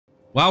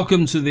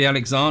Welcome to the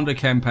Alexander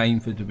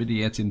campaign for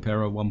Et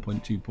Impera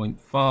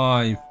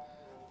 1.2.5,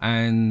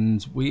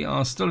 and we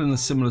are still in a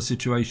similar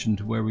situation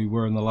to where we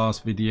were in the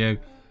last video.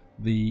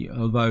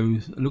 Although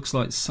it looks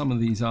like some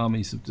of these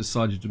armies have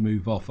decided to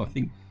move off, I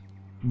think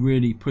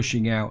really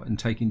pushing out and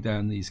taking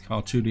down these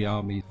Cartuli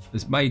armies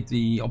has made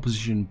the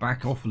opposition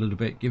back off a little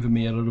bit, giving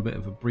me a little bit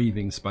of a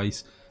breathing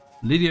space.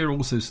 Lydia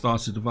also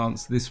started to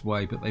advance this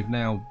way, but they've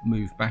now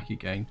moved back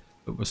again.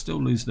 But we're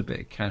still losing a bit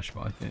of cash,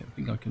 but I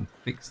think I can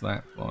fix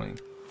that by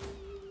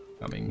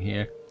coming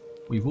here.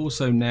 We've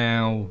also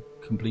now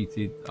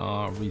completed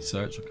our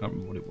research. I can't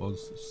remember what it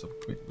was. Let's have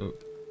a quick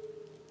look.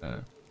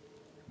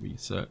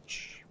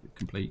 Research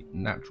complete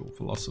natural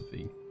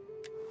philosophy.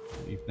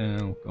 We've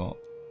now got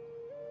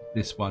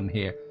this one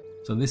here.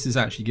 So this is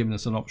actually giving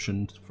us an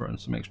option for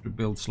some extra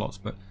build slots.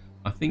 But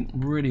I think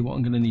really what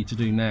I'm going to need to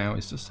do now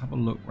is just have a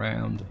look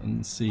round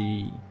and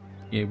see.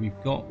 Here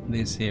we've got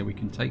this here. We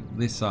can take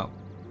this up.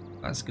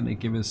 That's going to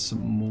give us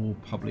some more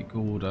public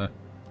order,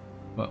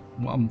 but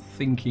what I'm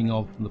thinking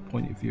of from the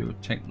point of view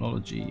of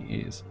technology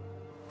is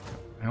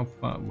how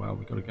far. Well,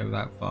 we've got to go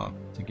that far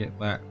to get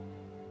that.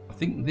 I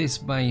think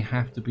this may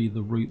have to be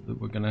the route that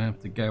we're going to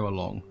have to go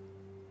along.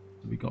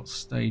 So we've got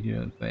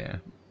stadia there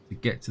to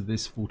get to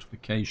this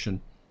fortification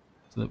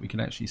so that we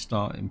can actually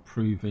start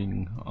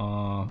improving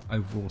our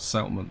overall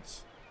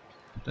settlements.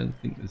 I don't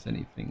think there's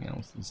anything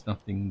else. There's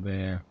nothing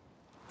there.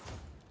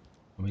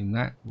 I mean,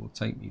 that will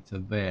take me to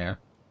there.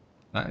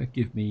 That would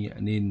give me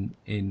an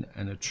inn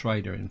and a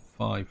trader in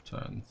 5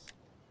 turns.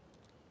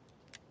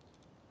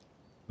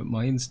 But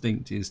my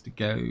instinct is to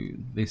go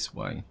this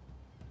way.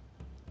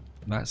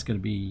 And that's going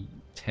to be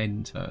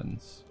 10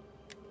 turns.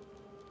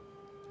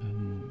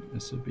 And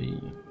this would be,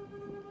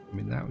 I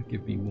mean, that would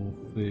give me more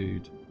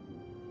food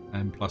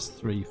and plus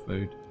 3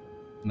 food.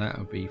 And that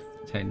would be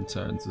 10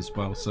 turns as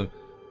well. So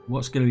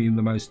what's going to be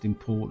the most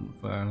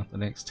important for the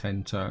next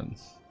 10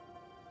 turns?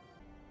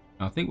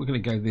 I think we're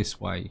going to go this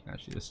way.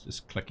 Actually, let's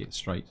just click it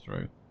straight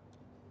through.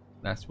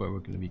 That's where we're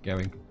going to be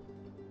going.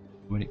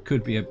 I mean, it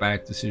could be a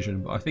bad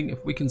decision, but I think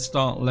if we can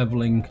start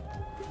leveling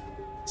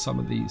some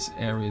of these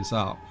areas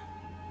up,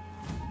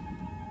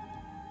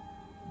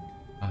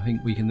 I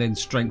think we can then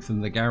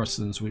strengthen the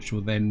garrisons, which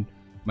will then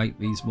make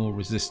these more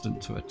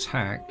resistant to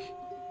attack,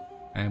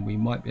 and we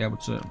might be able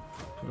to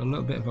put a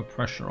little bit of a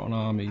pressure on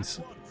armies.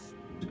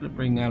 I'm just going to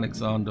bring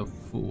Alexander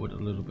forward a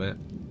little bit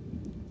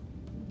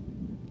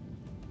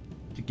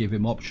to give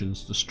him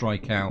options to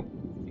strike out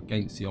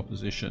against the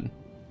opposition,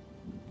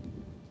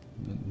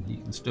 and he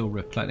can still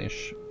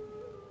replenish.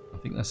 I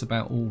think that's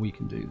about all we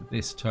can do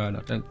this turn.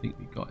 I don't think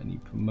we've got any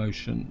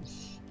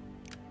promotions.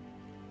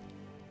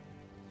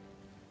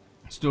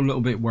 Still a little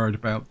bit worried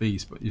about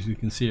these, but as you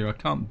can see here, I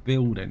can't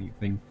build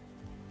anything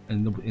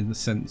in the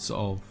sense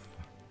of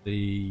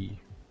the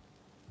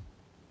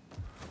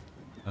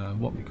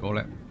what we call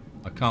it.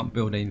 I can't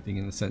build anything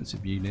in the sense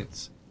of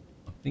units.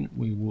 I think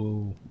we're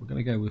going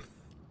to go with,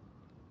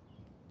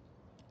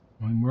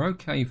 I mean, we're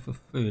okay for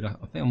food. I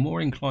think I'm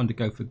more inclined to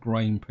go for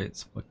grain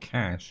pits for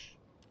cash.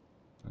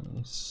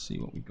 Let's see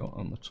what we got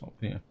on the top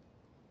here.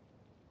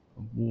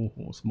 A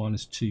warhorse,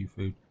 -2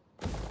 food.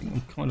 I think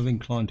I'm kind of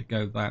inclined to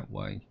go that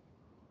way.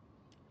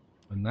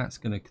 And that's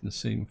going to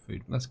consume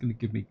food. That's going to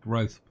give me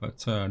growth per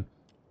turn.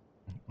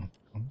 I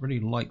really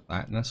like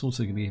that. And that's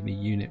also going to give me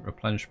unit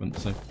replenishment.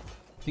 So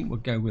I think we'll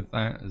go with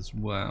that as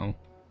well.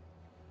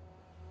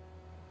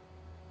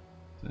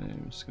 So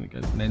I'm just going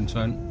to go for an end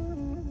turn.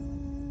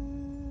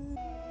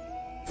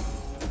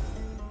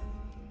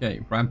 Okay,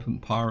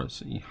 rampant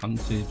piracy,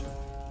 hunted,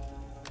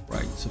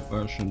 raid,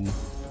 subversion,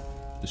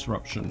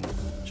 disruption.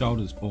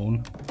 Child is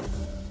born.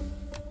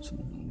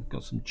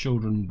 Got some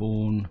children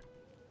born.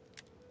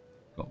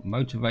 Got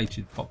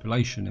motivated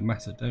population in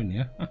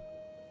Macedonia.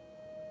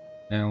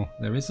 Now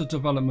there is a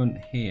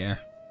development here.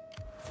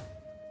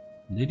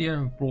 Lydia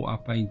have brought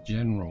up a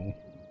general,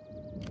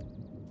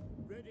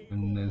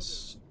 and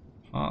there's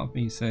part of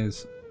me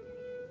says,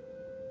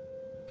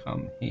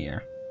 come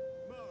here.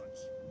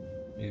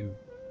 With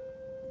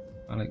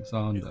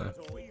Alexander,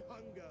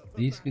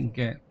 these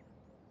can't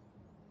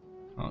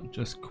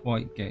just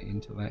quite get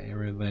into that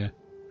area there.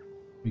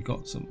 We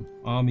got some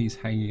armies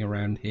hanging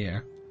around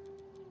here.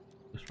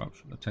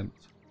 Disruption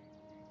attempt.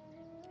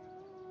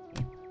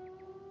 Okay.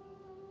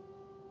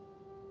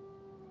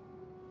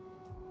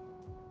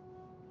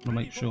 I'll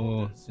make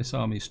sure this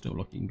army is still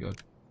looking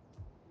good.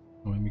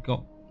 I mean, we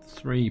got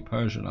 3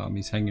 Persian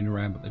armies hanging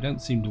around, but they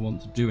don't seem to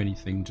want to do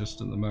anything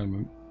just at the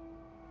moment.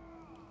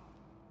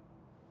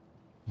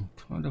 I'm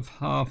kind of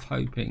half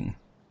hoping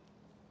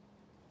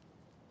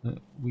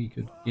that we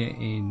could get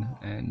in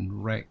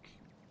and wreck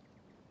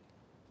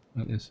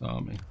at this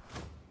army.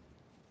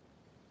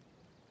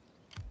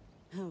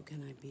 How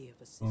can I be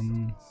of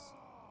assistance?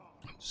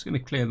 I'm just going to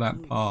clear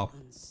that path.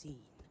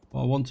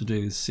 What I want to do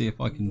is see if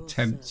I can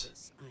tempt.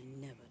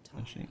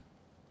 Actually,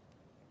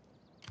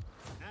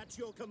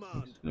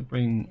 I'm just going to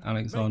bring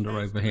Alexander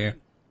over here.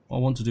 What I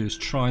want to do is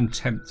try and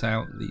tempt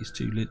out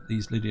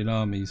these Lydian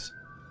armies.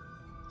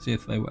 See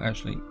if they will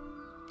actually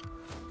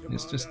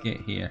Let's just get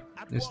here.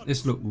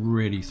 This looked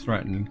really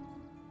threatening.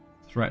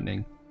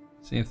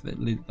 See if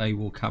they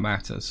will come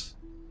at us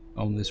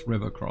on this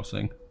river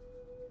crossing.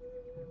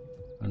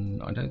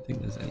 And I don't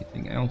think there's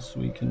anything else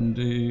we can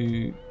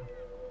do.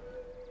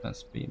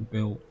 That's being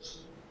built.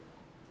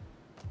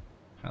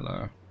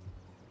 Hello.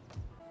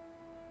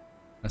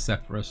 That's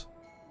Epirus.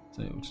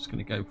 So we're just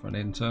going to go for an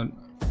intern.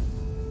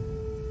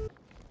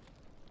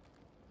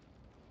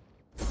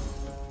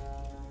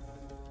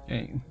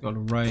 Okay, we've got a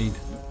raid.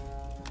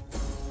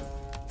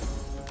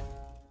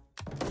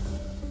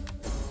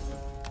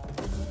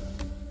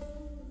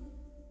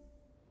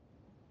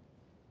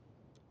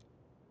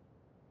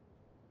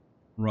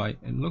 Right,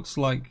 it looks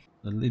like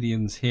the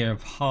Lydians here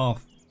have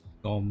half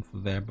gone for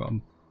there, but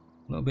I'm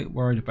a little bit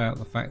worried about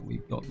the fact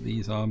we've got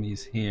these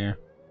armies here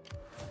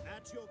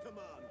At your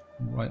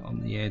command. right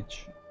on the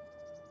edge.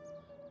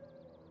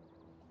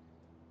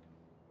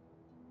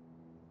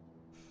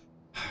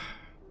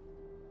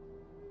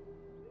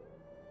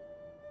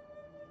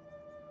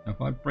 Now,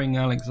 if I bring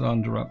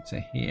Alexander up to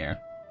here,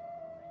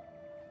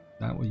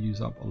 that will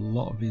use up a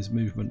lot of his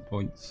movement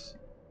points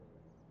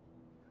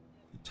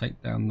to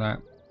take down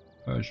that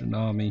Persian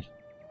army.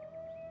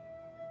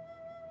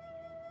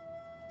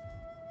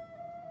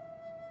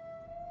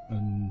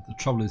 And the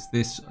trouble is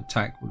this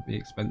attack would be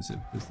expensive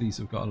because these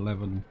have got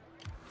 11,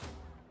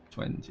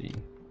 20.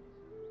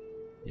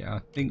 Yeah, I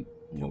think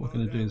what we're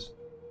going to do is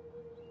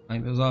I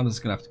think Alexander's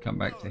going to have to come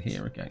back to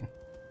here again.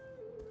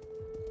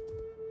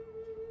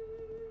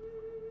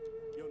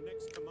 Your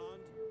next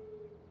command.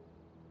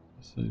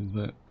 So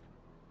that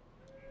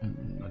I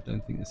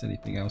don't think there's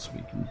anything else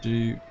we can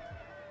do.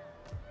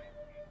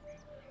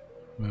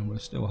 And we're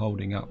still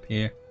holding up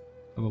here.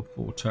 Another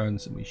 4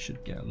 turns and we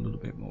should get a little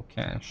bit more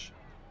cash.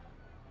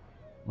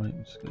 Right,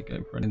 I'm just going to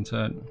go for an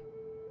intern.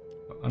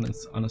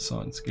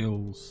 Unassigned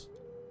skills.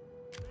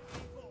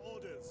 For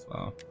orders.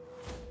 Wow.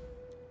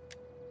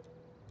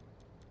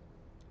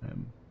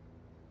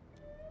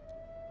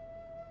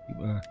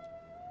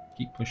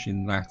 Keep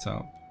pushing that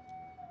up.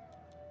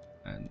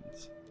 And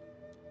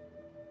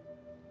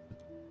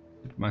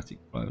diplomatic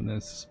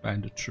bonus,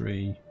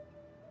 banditry,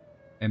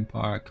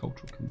 empire,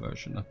 cultural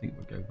conversion. I think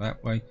we'll go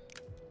that way.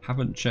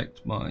 Haven't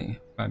checked my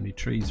family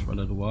trees for a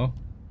little while.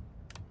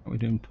 How are we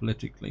doing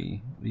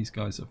politically? These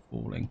guys are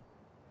falling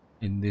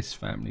in this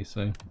family,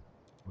 so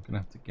we're gonna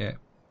have to get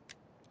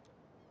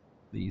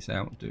these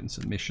out doing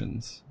some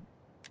missions.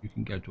 You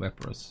can go to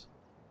Epirus.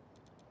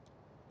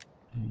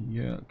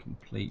 Yeah,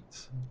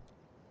 complete.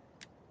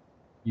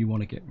 You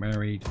want to get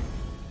married?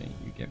 Okay,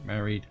 you get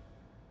married.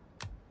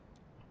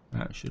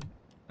 That should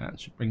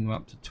bring them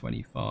up to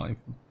 25.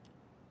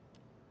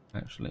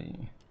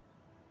 Actually,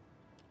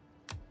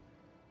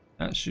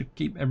 that should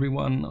keep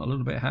everyone a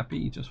little bit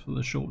happy just for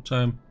the short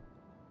term.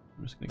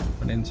 I'm just going to go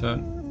for an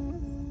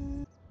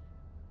intern.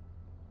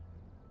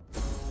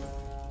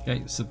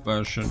 Okay,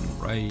 subversion,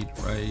 raid,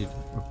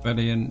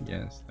 rebellion.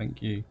 Yes,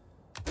 thank you.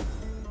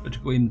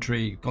 Political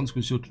intrigue,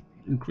 consequence of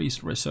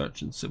increased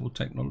research and civil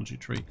technology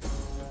tree.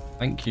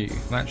 Thank you.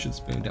 That should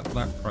speed up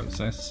that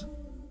process.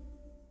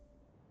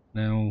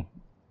 Now,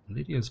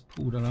 Lydia's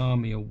pulled an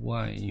army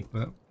away,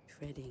 but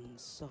Treading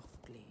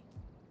softly.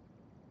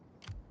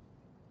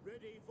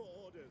 Ready for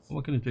orders. what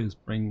we're going to do is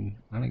bring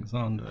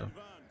Alexander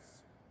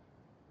Advance.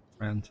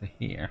 round to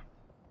here.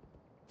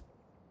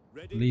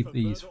 Ready Leave for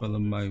these further for the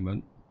orders.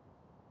 moment.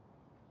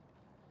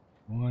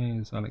 Why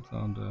is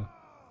Alexander...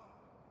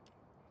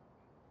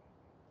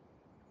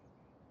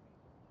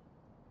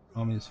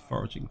 Army is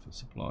foraging for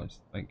supplies.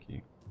 Thank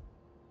you.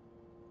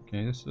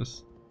 Okay, let's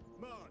just...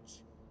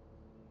 March.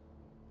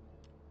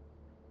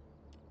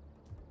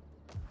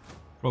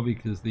 Probably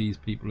because these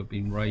people have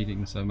been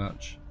raiding so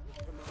much.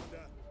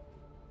 Commander.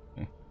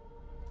 Okay.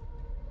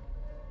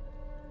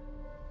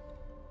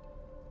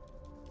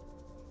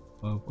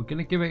 Well, we're going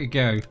to give it a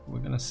go. We're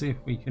going to see if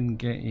we can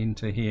get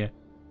into here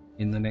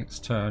in the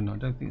next turn. I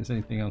don't think there's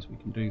anything else we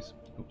can do.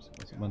 Oops,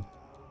 what's one?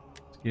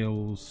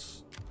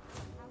 Skills.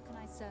 How can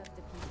I serve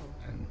the people?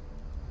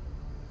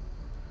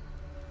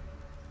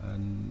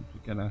 And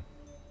we're going to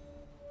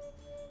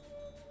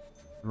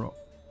drop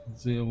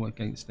zeal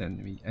against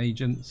enemy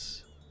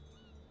agents.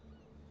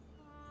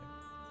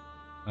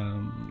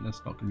 That's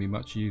not going to be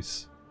much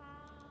use,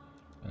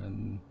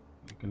 and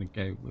we're going to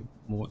go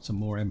with some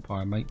more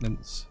empire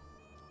maintenance.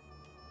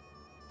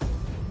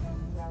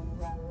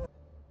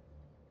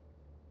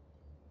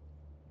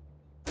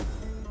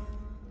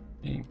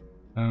 Okay.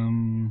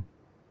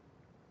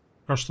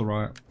 Crush the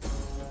riot.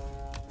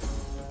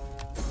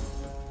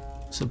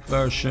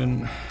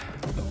 Subversion.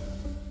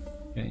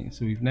 Okay,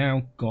 so we've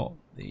now got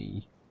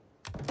the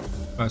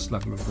first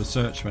level of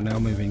research. We're now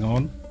moving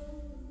on.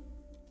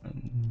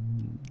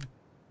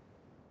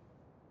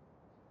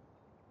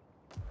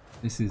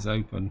 This is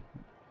open.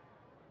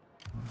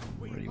 I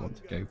really want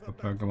to go for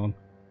Pergamon.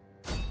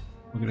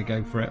 We're going to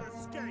go for it.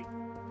 Escape.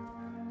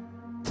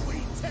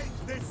 We take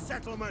this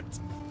settlement.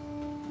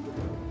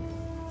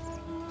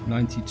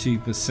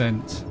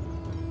 92%.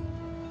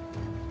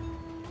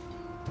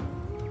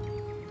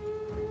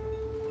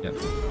 Yep.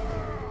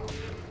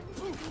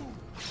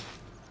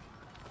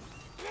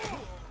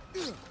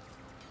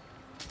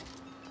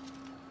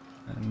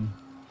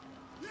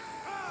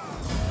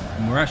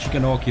 we're actually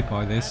going to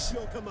occupy this At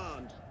your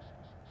command.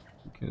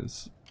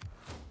 because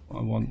what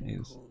I want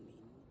is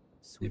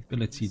the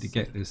ability to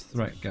get this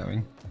threat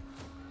going.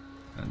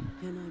 And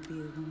Can I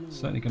be of more?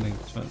 certainly going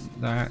to turn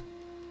that.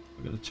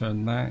 We're going to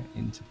turn that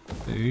into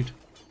food.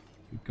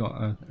 We've got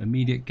an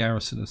immediate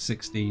garrison of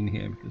 16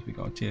 here because we've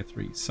got a tier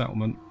 3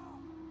 settlement.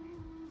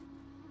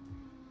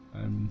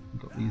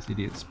 We've got these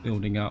idiots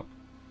building up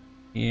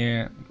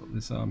here. We've got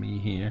this army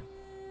here.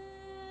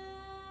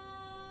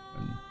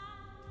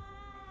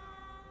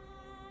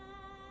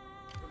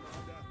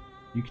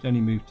 You can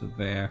only move to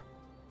there.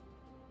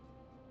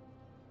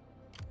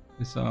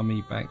 This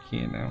army back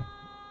here now.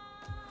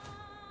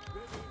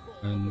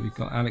 And we've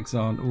got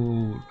Alexander.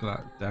 Oh, we've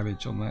got that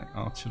damage on that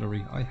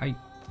artillery. I hate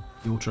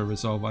the auto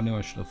resolve. I knew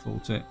I should have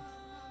thought it.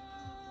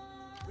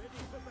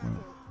 Right.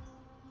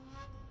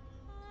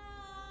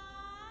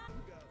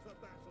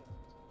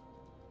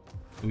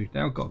 So we've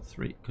now got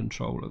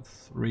control of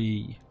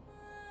 3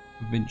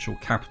 provincial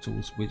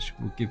capitals, which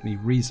will give me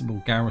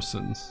reasonable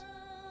garrisons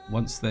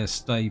once they're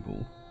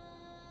stable.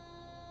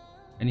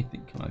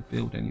 Anything? Can I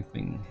build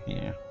anything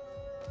here?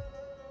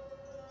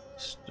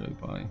 Stow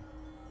by.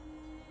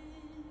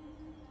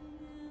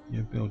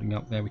 You're building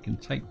up there. We can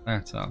take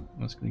that up.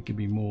 That's going to give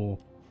me more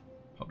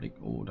public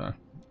order.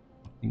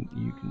 I think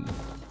you can.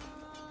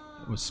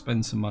 We'll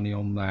spend some money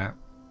on that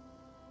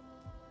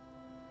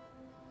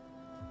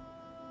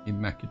in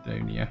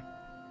Macedonia.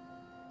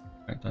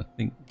 In fact, I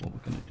think what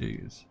we're going to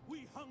do is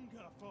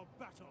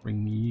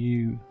bring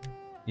you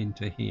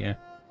into here,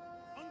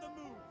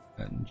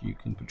 and you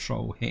can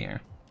patrol here.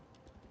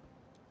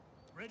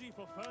 Ready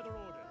for further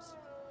orders.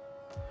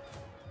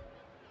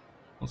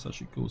 What's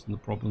actually causing the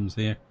problems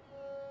here?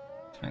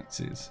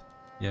 Taxes.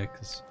 Yeah,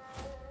 because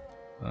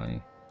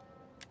I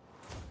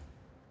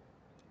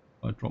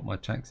drop my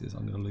taxes,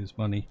 I'm going to lose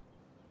money.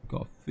 We've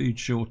got a food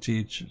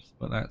shortage,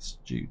 but that's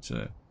due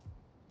to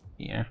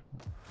here.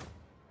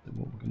 So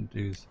what we're going to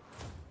do is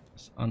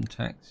just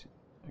untax.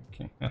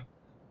 Okay.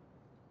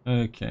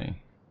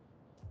 Okay.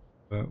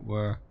 But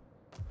we're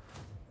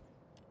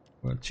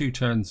 2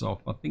 turns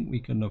off. I think we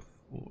can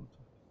afford.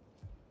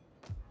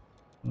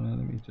 Let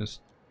me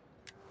just.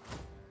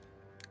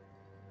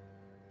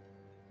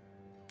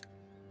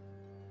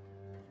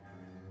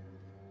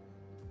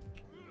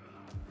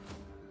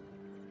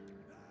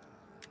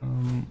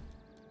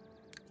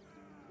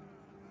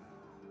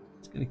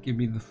 It's going to give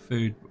me the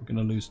food, but we're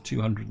going to lose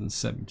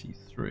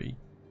 273.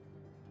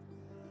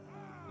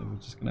 So we're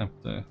just going to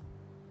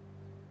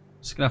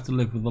have to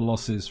live with the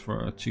losses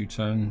for 2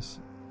 turns.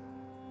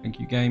 Thank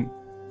you, game.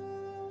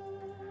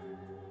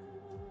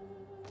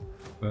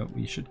 But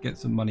we should get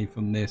some money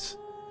from this,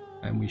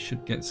 and we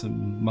should get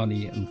some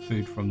money and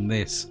food from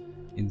this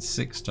in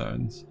 6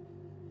 turns.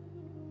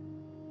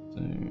 So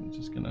I'm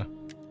just gonna.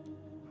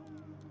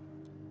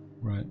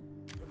 Right.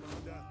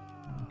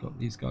 We've got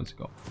these guys who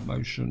got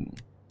promotion.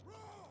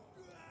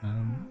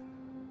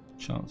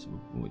 Chance of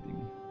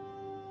avoiding.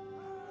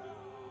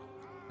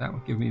 That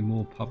would give me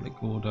more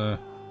public order.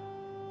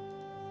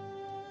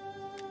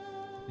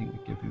 I think we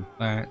give you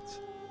that,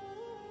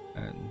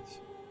 and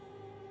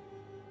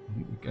I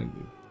think we go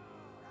with.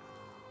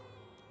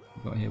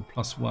 We've got here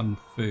 +1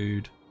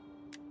 food.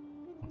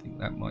 I think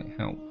that might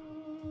help.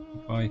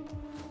 If I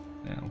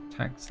now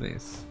tax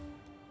this,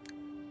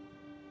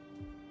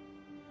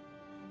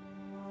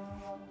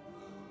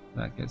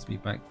 that gets me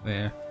back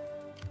there.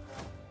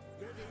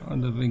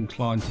 Kind of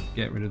inclined to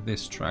get rid of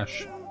this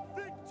trash.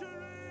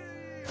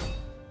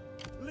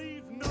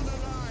 Leave none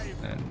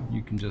alive. And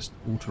you can just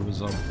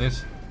auto-resolve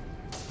this.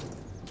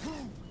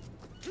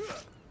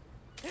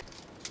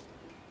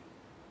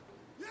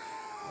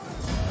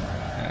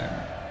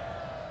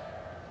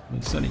 And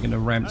we're certainly going to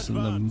ransom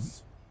them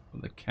for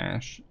the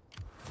cash.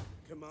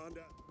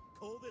 Commander,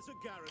 call this a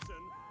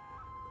garrison.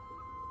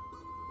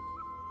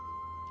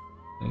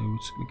 So we're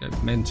just going to go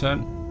for men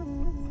turn.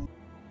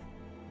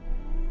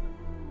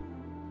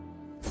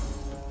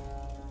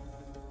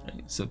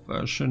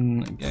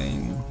 Subversion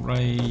again,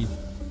 raid,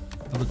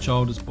 another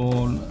child is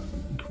born,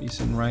 increase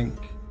in rank,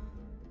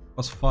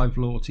 +5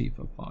 loyalty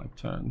for 5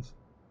 turns.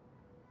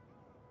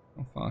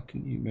 How far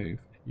can you move?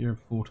 You're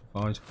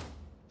fortified.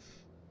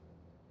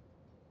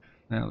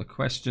 Now the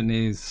question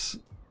is,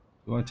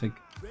 do I take,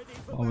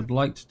 what I would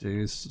like to do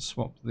is to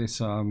swap this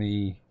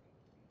army,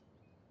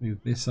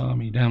 move this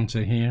army down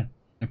to here.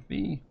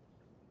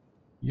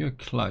 You're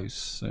close,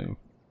 so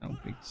how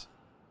big's?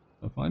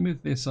 If I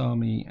move this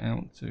army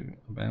out to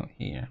about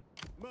here,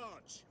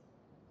 March.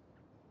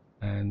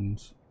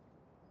 and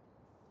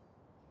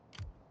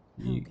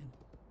you, Falcon,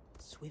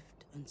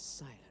 swift and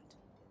silent,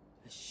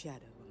 a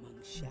shadow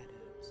among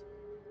shadows.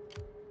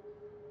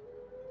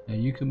 now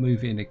you can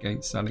move in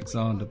against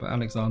Alexander, but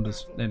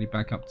Alexander's nearly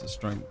back up to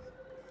strength.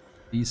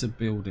 These are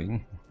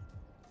building.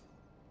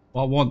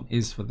 What I want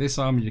is for this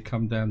army to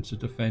come down to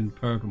defend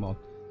Pergamon,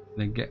 and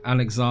then get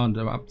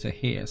Alexander up to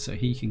here so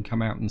he can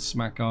come out and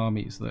smack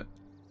armies that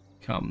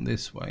come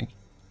this way.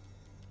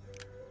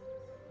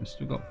 We've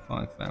still got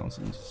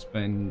 5,000 to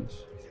spend.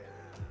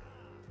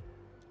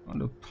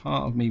 Kind of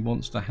part of me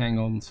wants to hang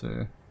on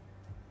to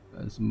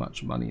as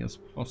much money as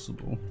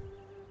possible.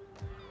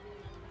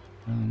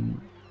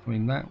 I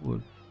mean, that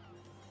would...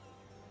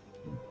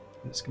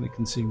 It's going to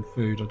consume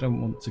food. I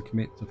don't want to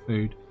commit to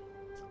food.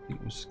 I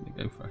think we're just going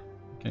to go for...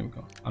 Okay, we've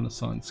got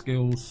unassigned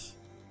skills.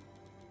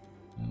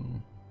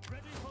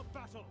 Ready for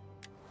battle.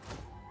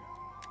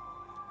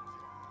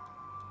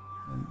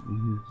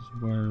 And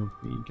where are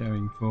we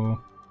going for?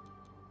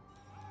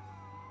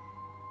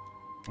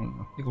 I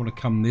think I want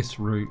to come this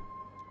route.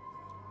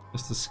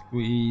 Just to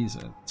squeeze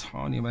a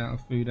tiny amount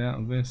of food out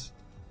of this.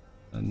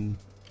 And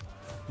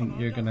I think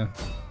you're going to...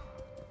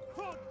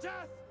 For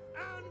death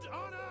and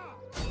honor.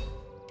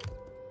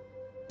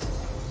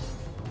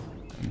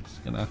 I'm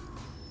just gonna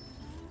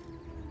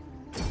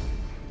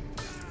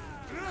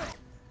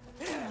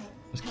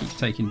just keep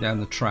taking down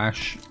the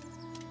trash.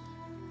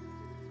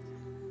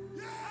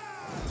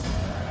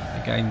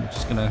 Again, we're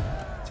just gonna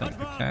take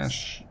the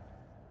cash,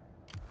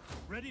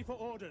 Ready for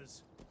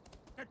orders.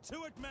 Get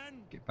to it,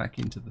 men. get back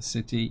into the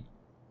city,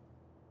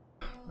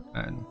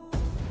 and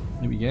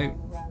here we go.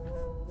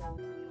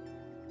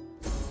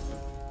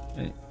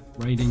 Okay,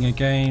 raiding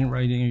again.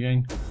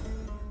 Rally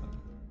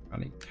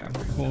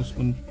cavalry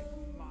horsemen.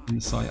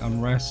 Incite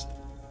unrest.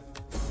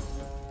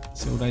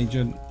 Sealed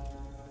agent.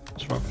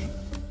 Disruption.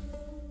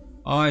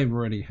 I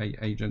really hate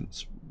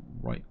agents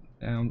right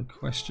now. The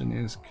question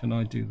is, can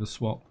I do the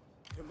swap?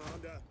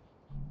 Commander.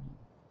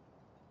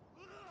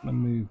 I'm gonna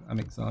move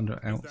Alexander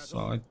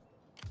outside.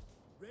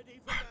 Ready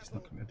for He's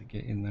not battle. gonna be able to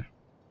get in there.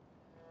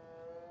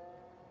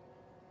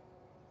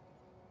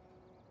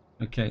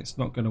 Okay, it's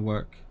not gonna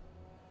work.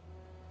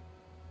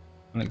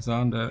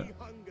 Alexander, We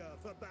hunger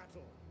for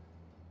battle.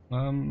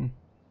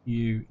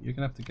 you're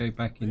gonna have to go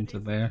back into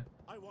there.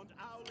 I want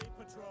owly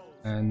patrols.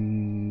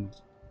 And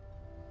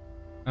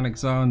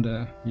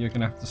Alexander, you're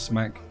gonna have to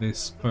smack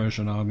this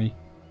Persian army.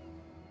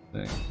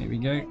 So here we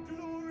go.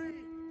 Glory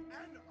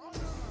and honor.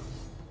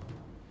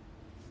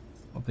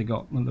 What they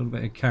got? A little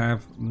bit of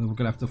cav. And we're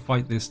gonna have to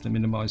fight this to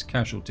minimize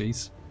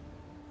casualties.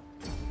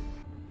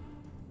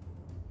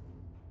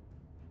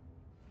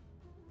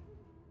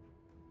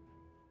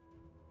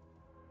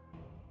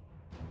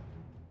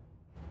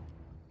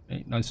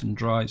 Okay, nice and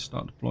dry.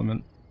 Start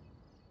deployment.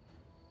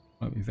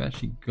 Right, we've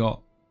actually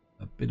got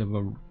a bit of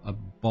a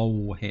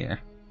bowl here,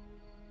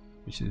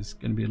 which is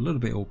going to be a little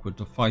bit awkward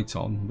to fight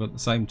on, but at the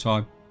same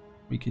time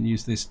we can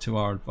use this to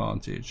our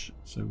advantage.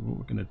 So what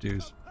we're going to do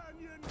is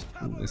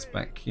pull this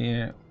back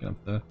here. We're going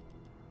to have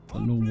the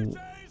normal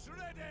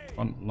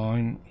front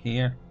line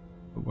here,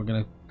 but we're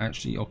going to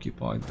actually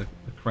occupy the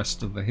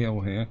crest of the hill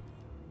here,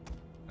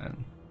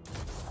 and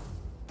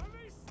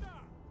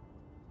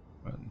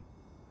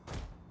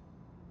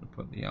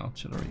put the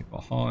artillery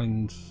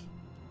behind.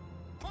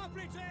 I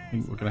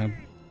think we're going to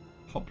have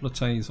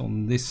hoplites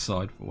on this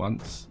side for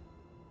once.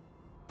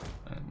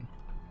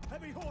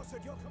 Heavy horse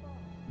at your command.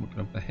 We're going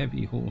to have the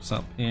heavy horse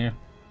up here,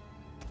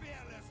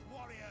 Fearless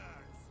warriors.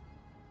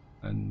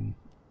 and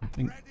I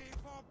think Ready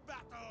for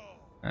battle.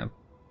 have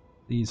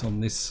these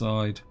on this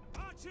side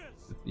Archers.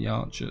 with the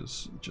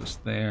archers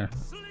just there,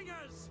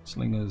 Slingers.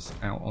 slingers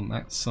out on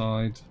that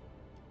side,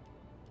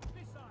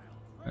 Missiles.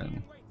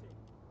 and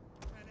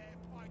Ready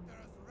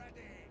fighters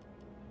ready.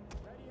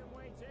 Ready and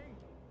waiting.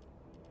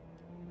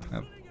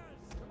 have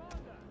Slingers.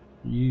 Commander.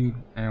 you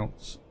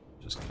out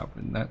just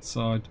covering that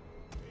side.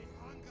 We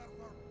hunger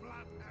for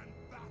blood and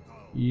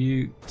battle.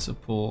 You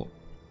support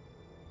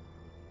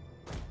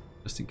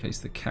just in case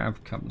the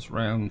cav comes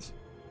round,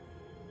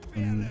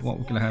 and what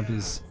we're going to have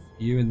is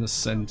you in the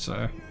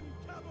center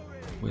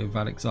with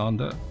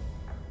Alexander,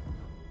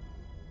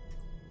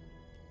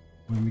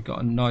 and we've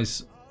got a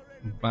nice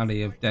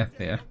valley of death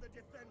here. The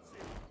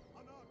defensive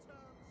on our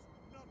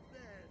terms, not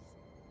theirs.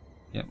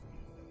 Yep.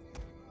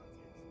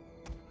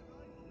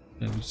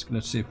 Yeah, we're just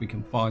going to see if we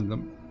can find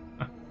them.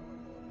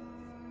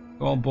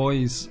 Go on,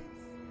 boys.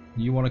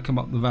 You want to come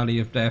up the valley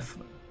of death?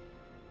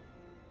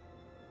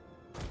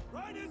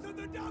 Riders of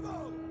the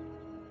double.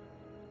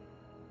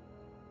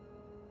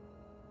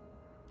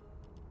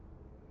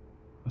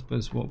 I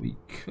suppose what we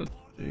could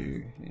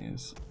do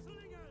is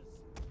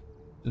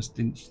just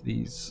inch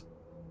these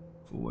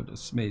forward a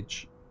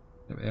smidge.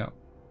 There we are.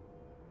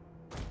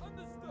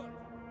 Understood.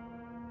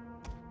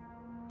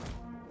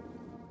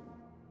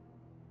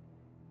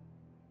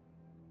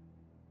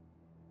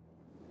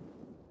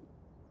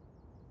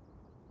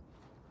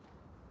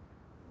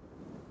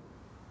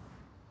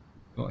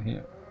 Got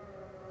here.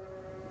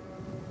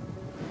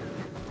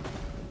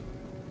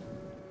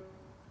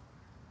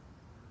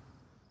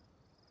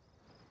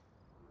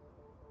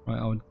 Right,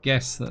 I would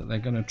guess that they're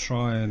going to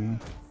try and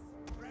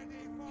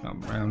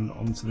come round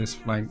onto this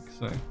flank,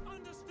 so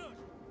Understood.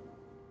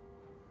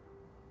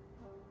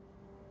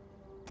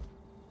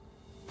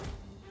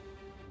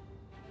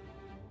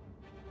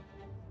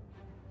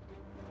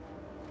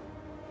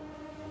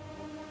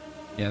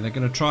 yeah, they're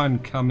going to try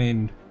and come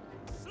in.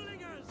 Slingers.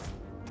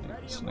 Yeah,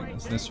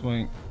 slingers this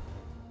way.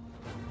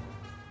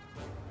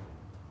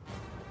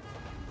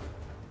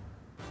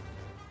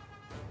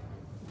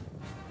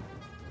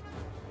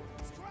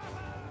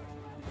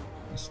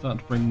 Start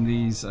to bring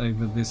these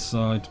over this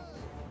side.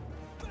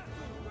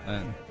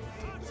 And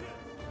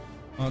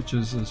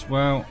archers as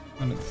well.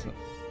 And it's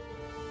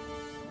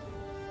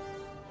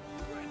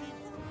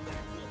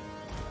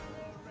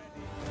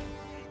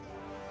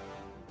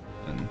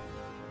and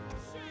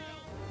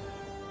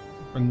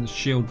bring the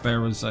shield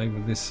bearers over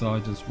this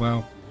side as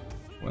well.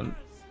 Well,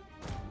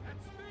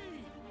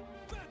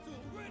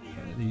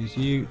 use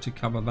you to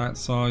cover that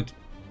side.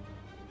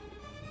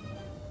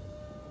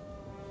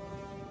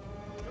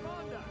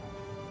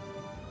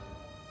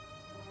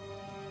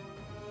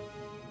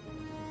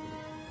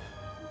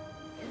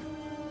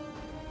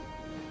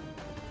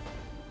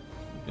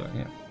 Got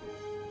it.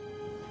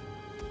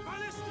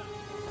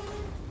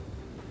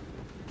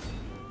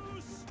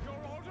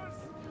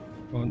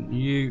 Want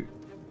you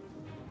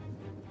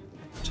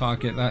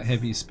target that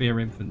heavy spear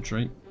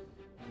infantry.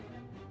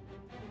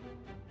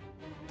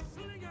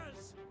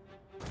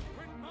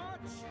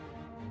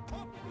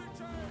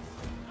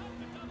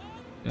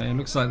 Yeah, it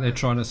looks like they're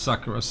trying to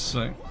sucker us,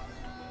 so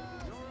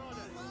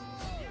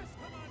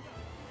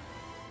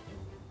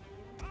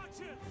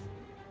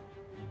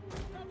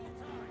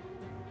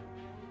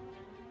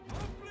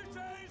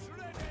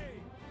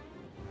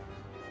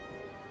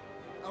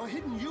Our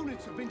hidden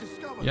units have been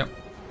discovered. yep.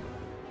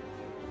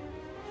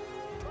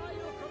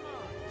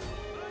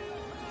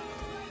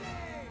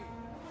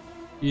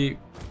 You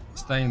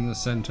stay in the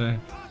center.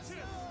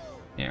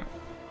 Yeah.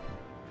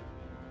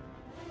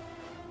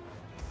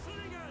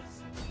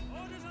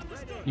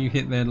 You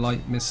hit their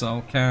light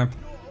missile cav.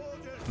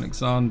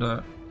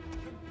 Alexander.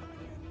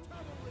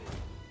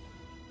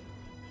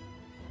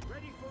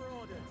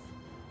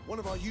 One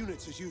of our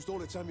units has used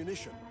all its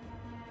ammunition.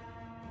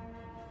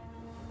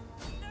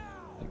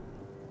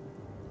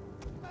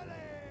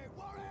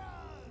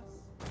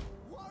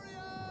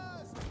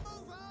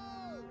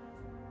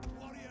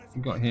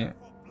 You got here.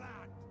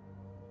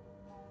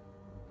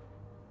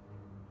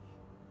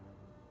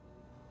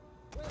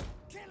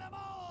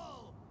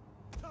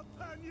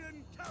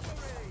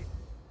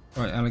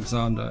 Right,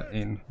 Alexander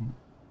in.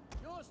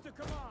 Yours to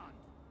command.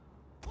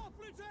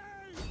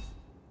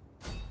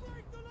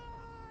 Break the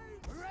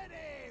line.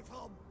 Ready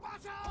for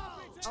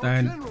battle!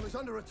 Stand. Our general is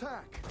under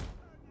attack.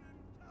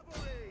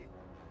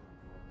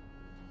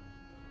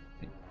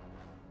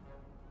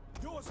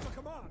 Yours to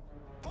command.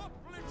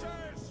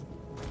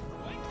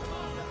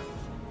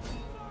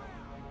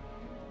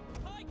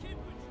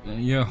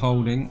 You're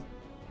holding.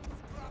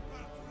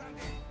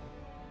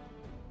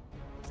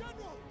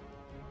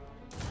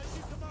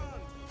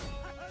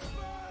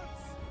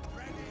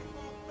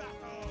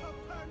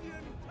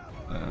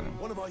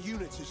 One of our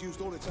units has used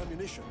all its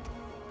ammunition.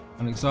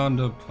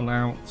 Alexander, pull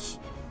out.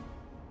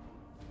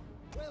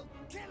 We'll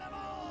kill them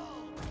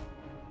all!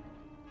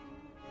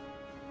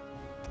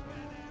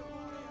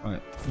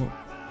 Right, well,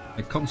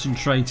 they're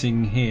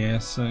concentrating here,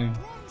 so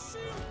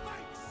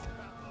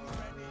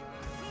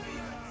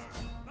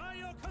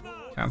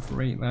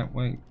cavalry that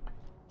way.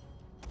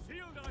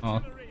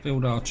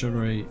 Field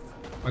archery,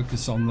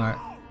 focus on that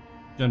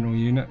general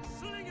unit.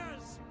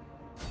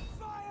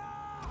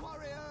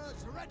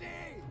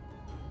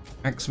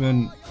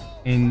 Axeman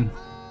in.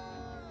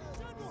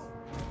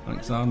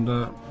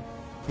 Alexander,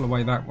 pull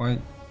away that way.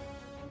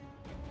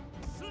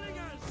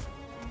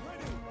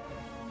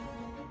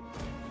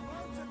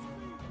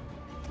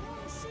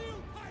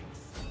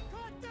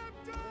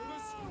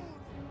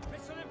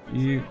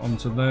 You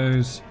onto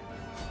those.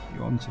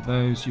 You onto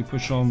those. You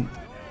push on.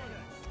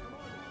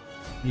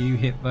 You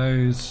hit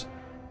those.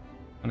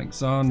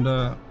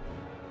 Alexander.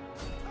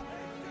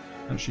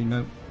 Actually,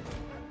 no.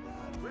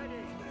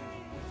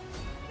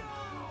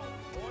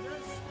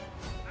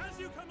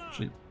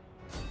 Actually,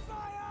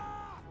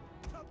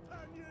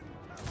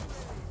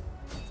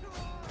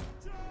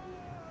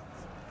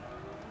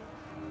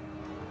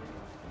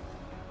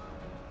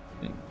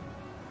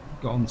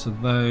 got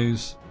onto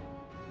those.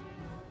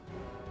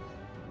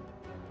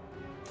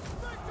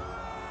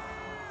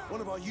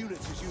 One of our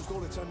units has used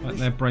all its Right, ammunition.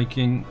 they're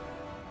breaking.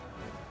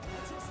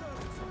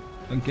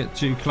 Don't get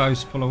too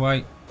close, pull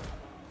away.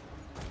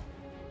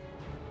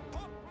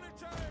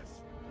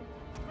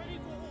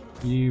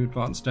 You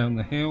advance down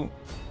the hill.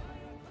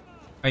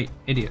 Hey,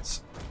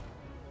 idiots.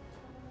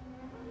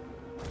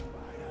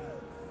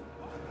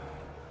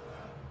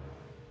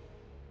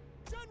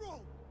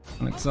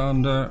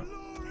 Alexander.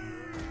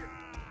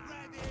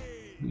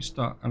 You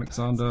start,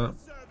 Alexander,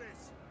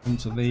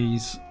 onto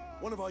these.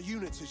 One of our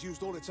units has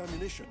used all its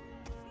ammunition.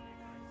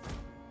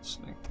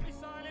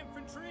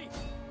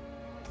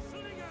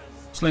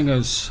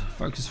 Slingers,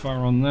 focus fire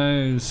on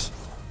those.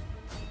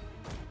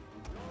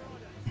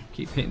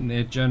 Keep hitting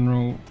their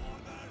general.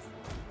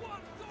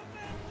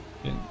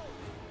 Yeah.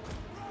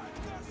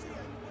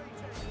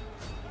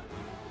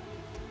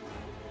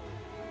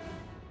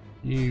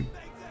 You.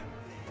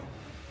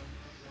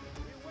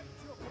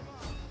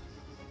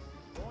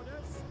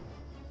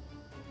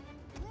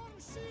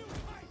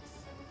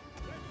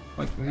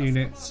 Like the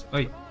units.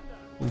 Wait.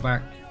 Pull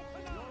back.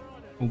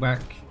 Pull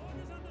back.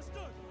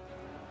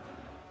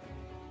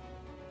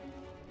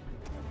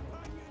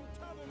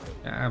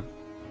 Yeah.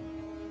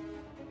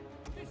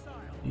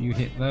 You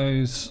hit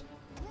those.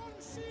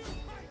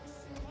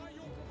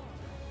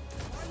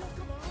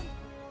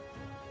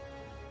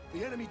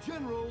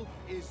 general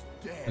is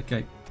dead.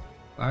 Okay,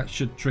 that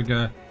should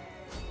trigger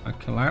a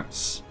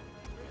collapse.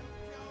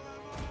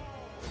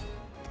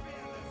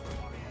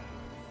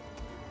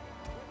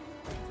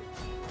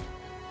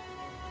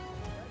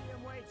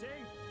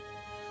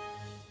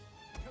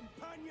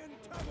 Companion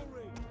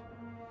cavalry.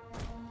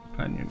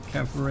 Companion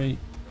cavalry.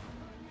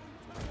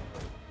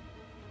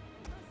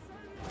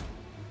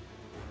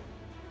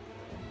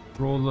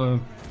 Draw the...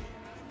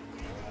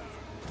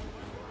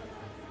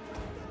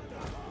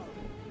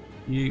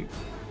 You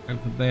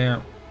over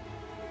there.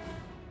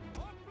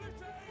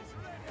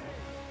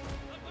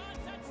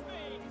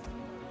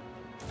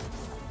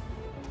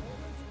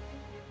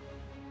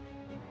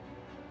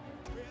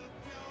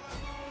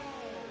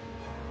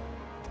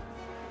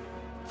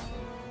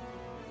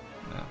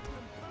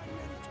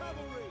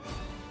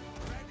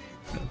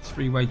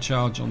 Three-way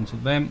charge onto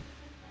them.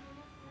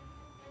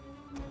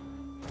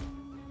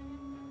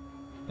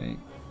 Okay.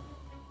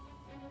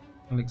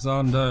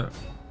 Alexander.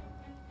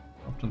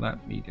 After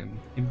that, medium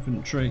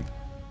infantry.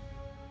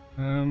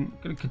 Going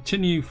to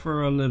continue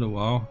for a little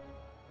while.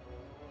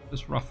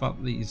 Just rough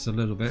up these a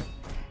little bit.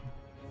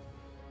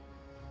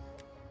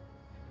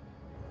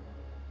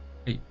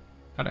 Hey,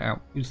 cut it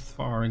out. Who's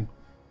firing?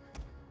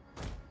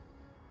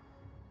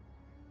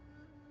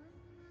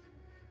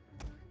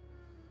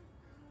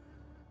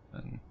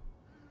 And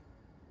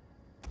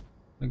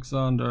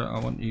Alexander, I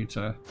want you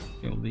to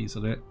kill these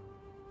a bit.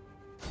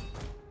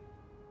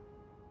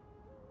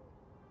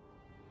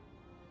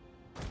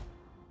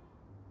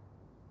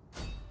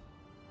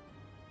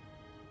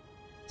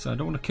 So I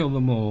don't want to kill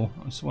them all.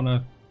 I just want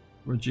to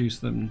reduce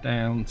them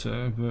down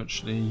to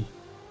virtually...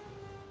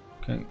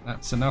 Okay,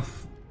 that's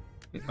enough.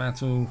 Hit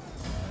battle.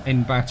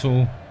 End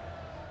battle.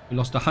 We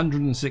lost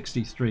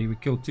 163. We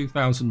killed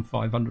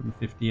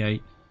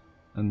 2,558.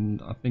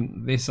 And I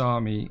think this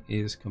army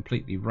is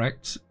completely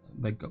wrecked.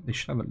 They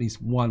should have at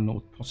least one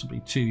or possibly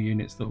two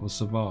units that will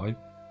survive.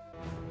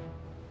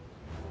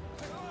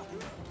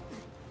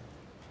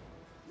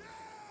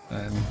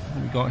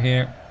 What we got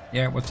here?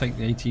 Yeah, we'll take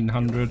the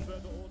 1800.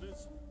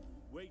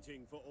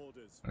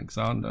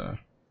 Alexander.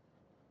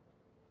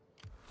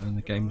 And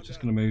the game's just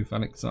going to move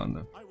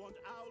Alexander.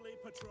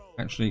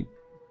 Actually,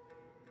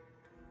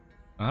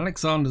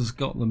 Alexander's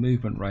got the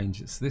movement range.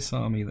 It's this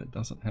army that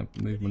doesn't have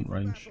the movement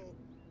range.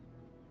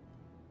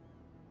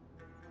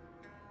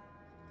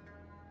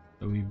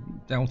 So we've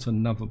dealt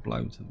another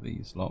blow to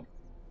these lot.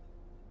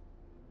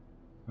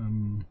 How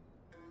may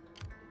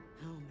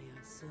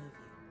I serve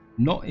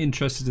you? Not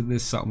interested in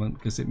this settlement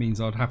because it means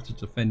I'd have to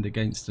defend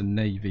against a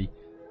navy.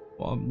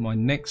 Well, my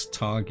next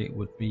target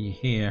would be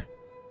here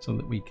so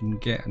that we can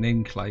get an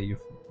enclave.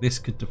 This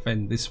could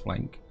defend this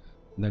flank,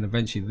 and then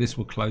eventually this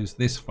will close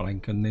this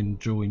flank and then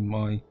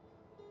join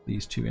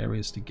these two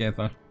areas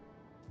together.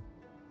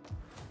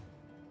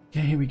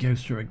 Okay, here we go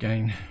through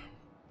again.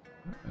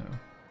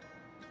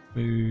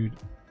 Food.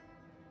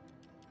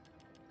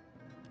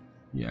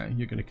 Yeah,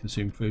 you're going to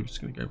consume food.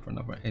 Just going to go for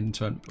another end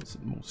turn, got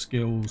some more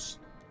skills.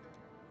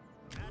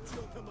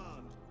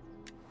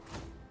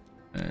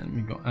 And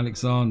we've got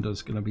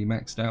Alexander's going to be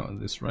maxed out at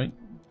this rate.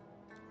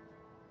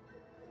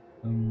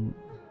 50%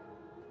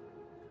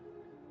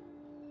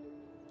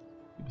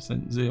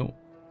 zeal.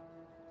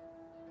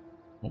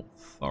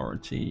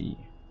 Authority.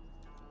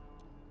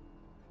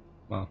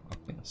 Well, I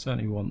think I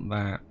certainly want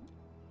that.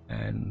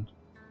 And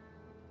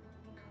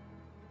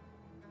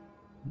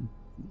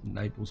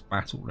enables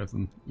battle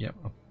rhythm. Yep,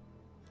 I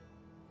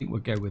think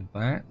we'll go with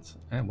that.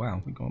 And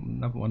wow, we got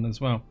another one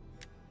as well.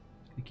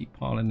 We keep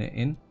piling it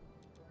in.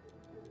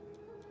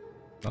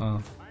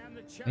 Our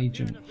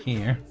agent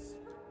here.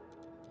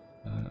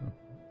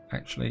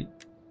 Actually,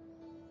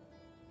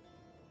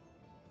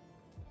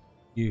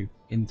 you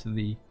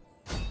into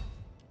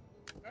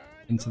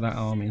that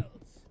army.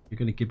 You're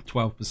going to give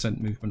 12%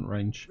 movement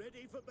range.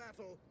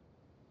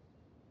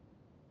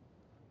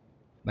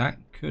 That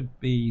could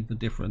be the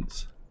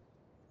difference.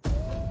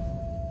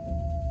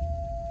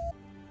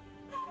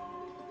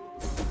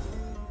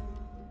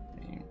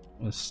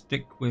 We'll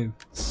stick with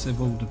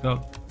civil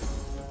development.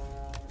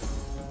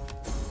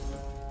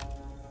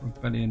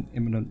 Rebellion,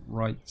 imminent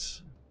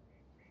rights.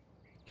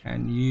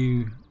 Can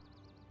you?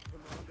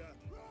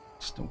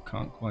 Still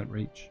can't quite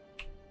reach.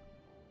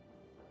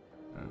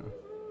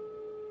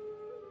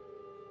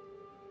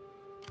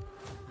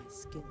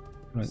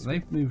 Right,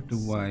 they've moved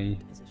away.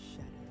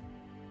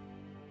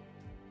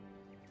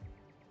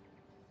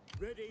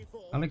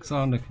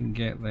 Alexander can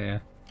get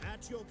there.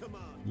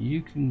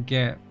 You can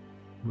get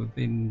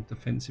within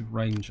defensive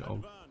range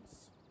of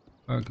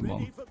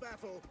Pergamon.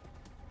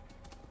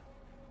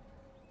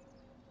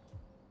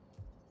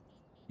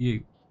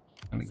 You,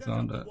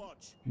 Alexander,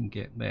 can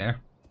get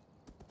there.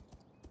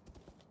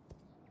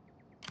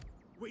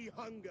 We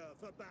hunger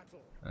for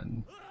battle.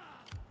 And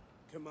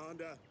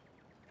Commander,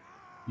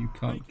 you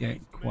can't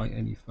get quite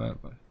any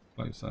further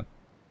closer.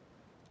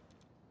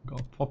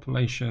 Got a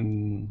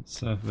population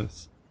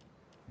service.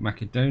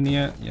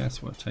 Macedonia,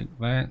 yes, we'll take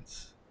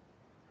that.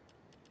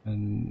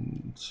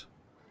 And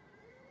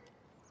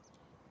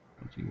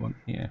what do you want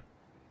here?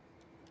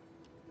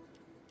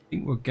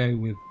 think we'll go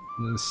with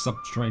the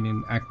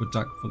subterranean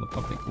aqueduct for the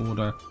public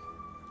order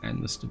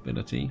and the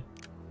stability.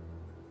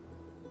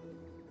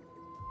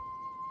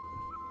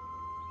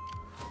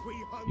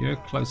 You're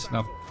close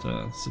enough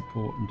to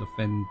support and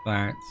defend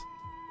that.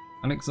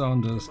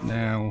 Alexander's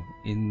now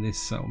in this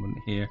settlement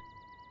here.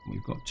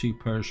 We've got 2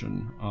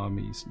 Persian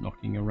armies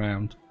knocking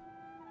around.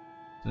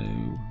 So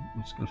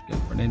we're just going to go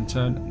for an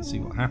intern and see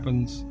what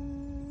happens.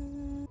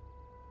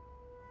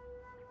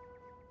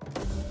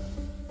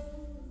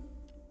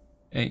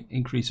 Okay,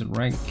 increase in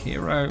rank,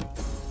 hero,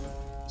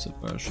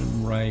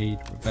 subversion, raid,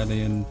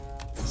 rebellion,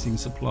 missing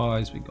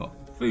supplies. We got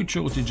food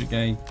shortage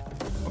again,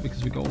 probably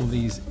because we got all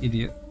these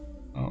idiot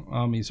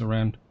armies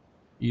around.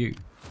 You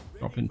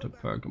drop into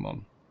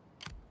Pergamon.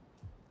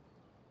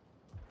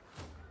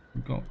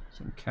 We've got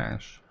some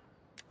cash.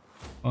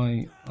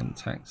 I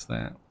untax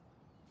that.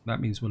 That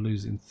means we're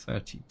losing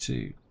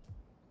 32.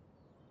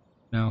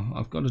 Now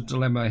I've got a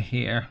dilemma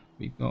here.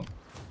 We've got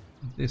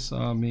this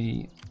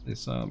army,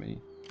 this army,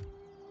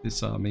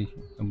 this army,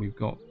 and we've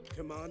got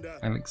Commander.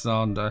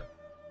 Alexander.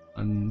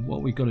 And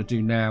what we've got to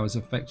do now is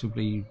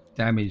effectively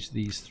damage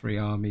these 3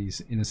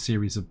 armies in a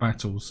series of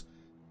battles.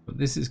 But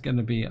this is going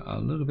to be a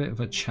little bit of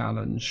a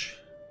challenge.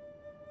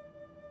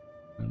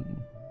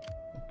 And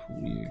I'll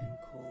pull you.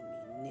 Call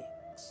me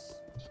Nix.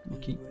 Just going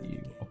to keep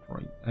you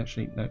operate.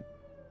 Actually, no.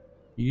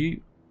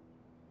 You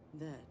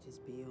That is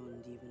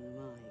beyond even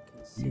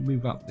my You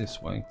move up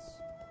this way.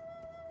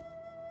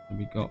 And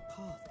we got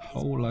a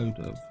whole load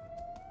of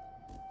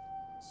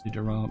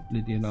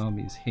Lydian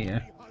armies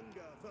here.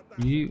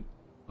 You,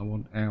 I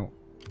want out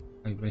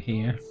over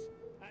here.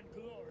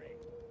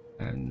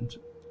 And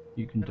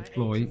you can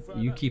deploy.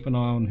 You keep an eye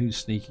on who's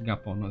sneaking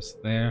up on us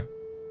there.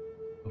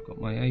 I've got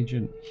my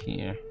agent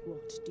here.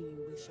 What do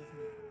you wish of me?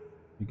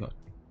 We got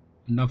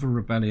another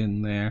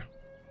rebellion there.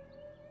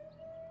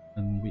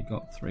 And we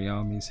got 3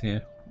 armies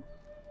here.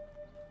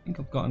 I think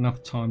I've got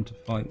enough time to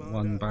fight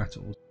 1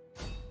 battle.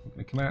 We're going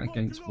to come out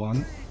against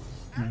 1.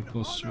 And of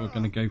course we're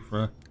going to go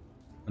for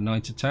a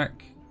night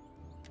attack.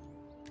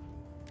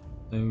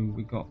 So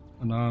we got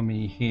an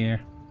army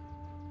here.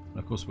 And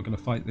of course we're going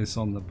to fight this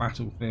on the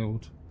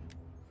battlefield.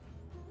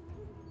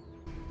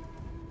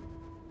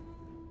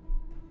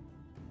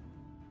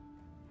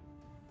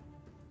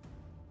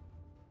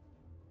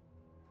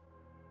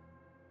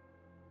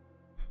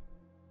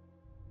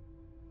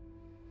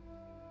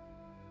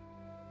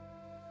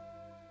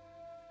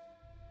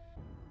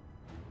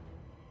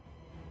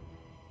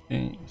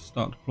 Okay,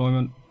 start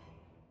deployment.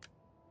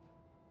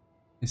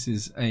 This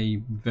is a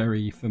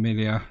very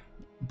familiar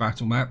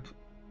battle map.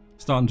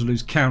 Starting to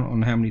lose count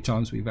on how many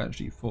times we've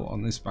actually fought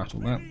on this battle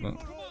map, but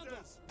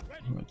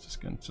we're just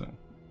going to.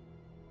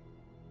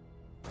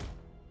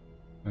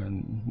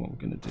 And what we're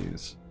going to do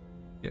is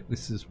get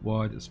this as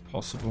wide as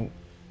possible.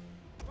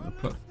 I'm going to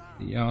put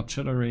the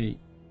artillery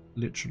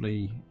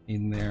literally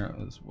in there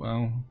as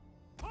well.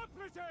 What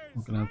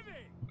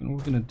we're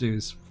going to do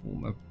is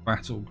form a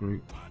battle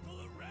group.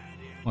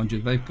 Mind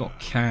you, they've got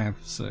cav,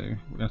 so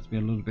we have to be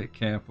a little bit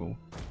careful.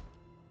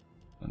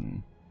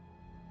 And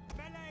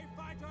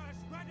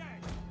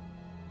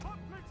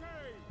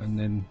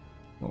then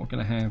what we're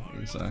going to have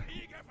is a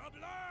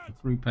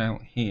group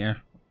out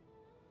here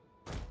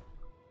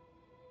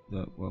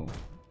that will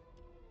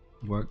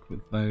work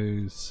with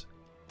those.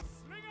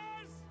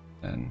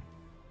 And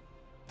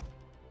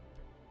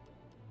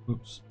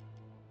whoops.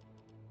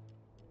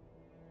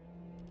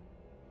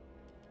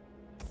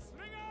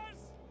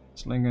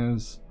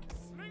 Slingers.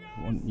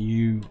 I want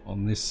you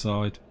on this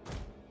side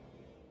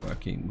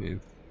working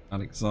with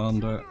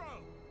Alexander,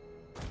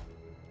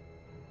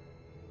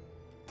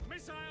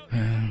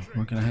 and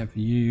we're going to have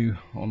you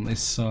on this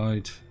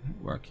side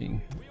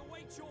working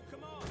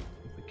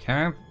with the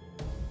cav,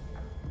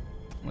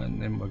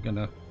 and then we're going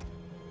to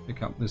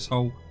pick up this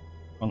whole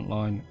front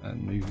line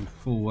and move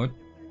forward.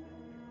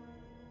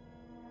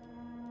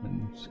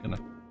 And I'm just going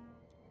to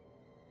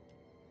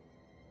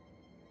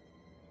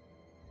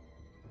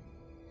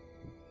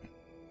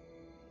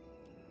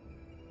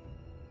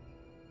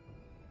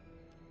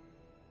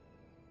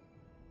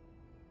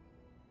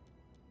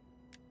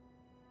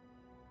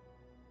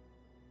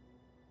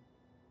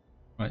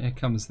right, here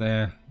comes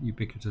their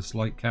ubiquitous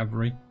light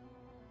cavalry.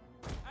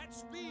 At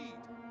speed.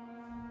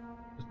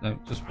 No,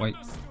 just wait.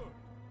 Understood.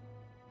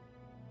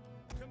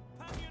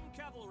 Companion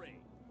cavalry.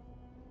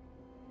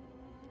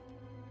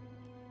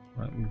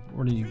 Right, we've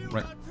already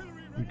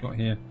we've got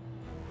here.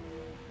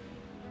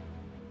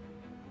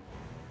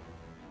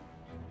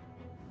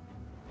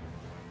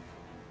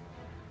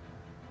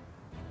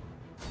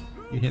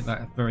 You hit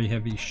that very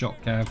heavy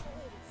shot, cav.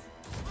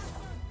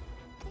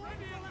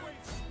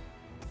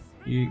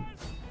 You,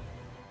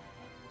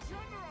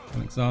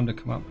 Alexander,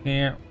 come up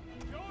here.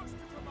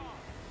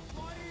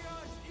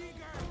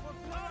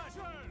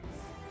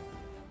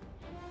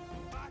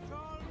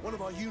 One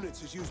of our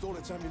units has used all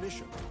its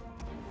ammunition.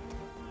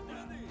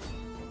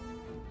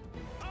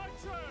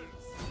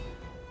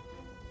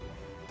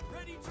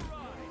 Ready to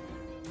ride.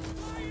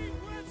 Flying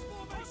wedge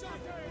formation.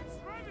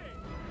 Ready.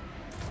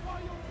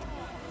 Fire.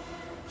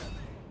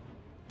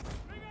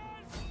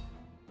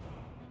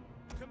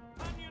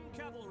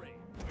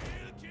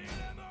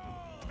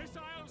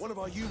 One of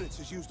our units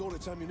has used all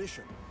its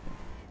ammunition.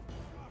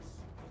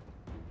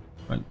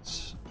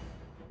 Right.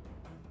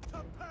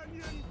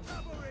 Companion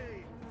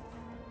cavalry!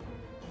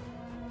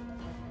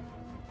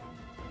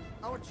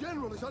 Our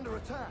general is under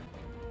attack.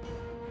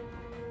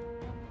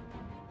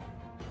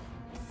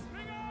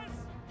 Slingers!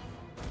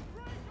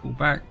 Pull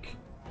back.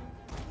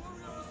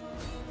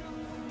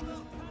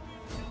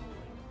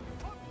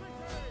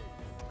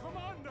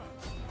 Commander!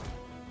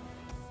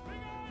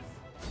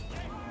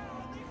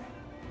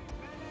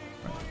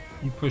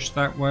 You push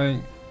that way.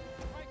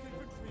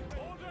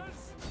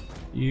 Orders!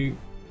 You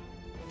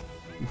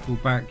pull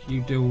back.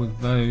 You deal with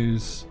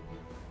those.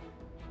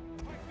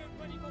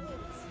 Ready for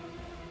orders!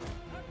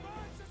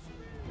 Advance!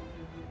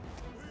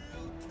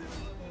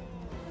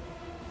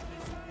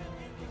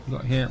 You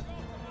got here.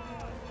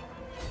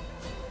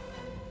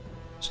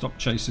 Stop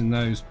chasing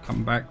those.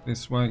 Come back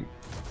this way.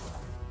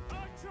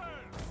 Archers!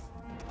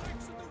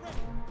 Ranks at the ready!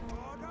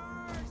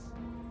 Orders!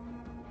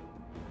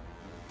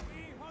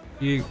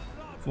 You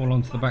fall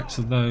onto the backs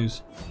of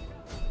those.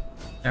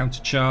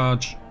 Counter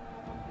charge.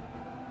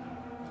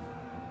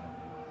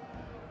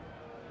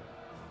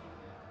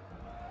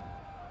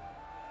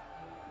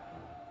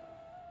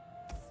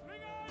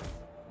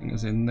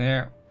 Fingers in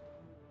there.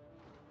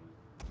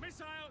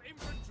 Missile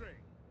infantry!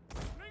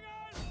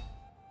 Slingers!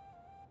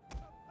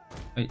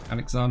 Hey,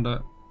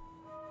 Alexander.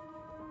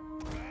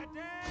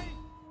 Ready!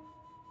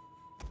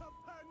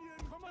 Companion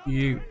commander!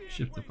 You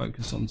shift the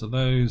focus onto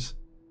those.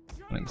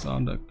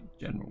 Alexander,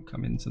 general,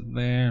 come into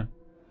there.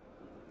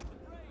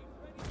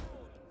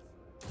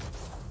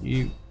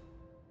 You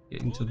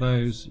get into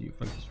those. You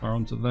focus fire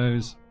onto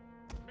those.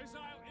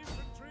 Missile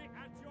infantry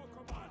at your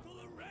command!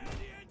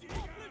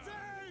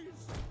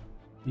 Hoplites!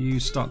 You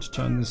start to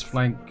turn this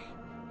flank.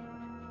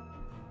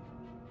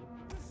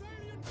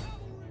 Thessalian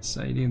cavalry!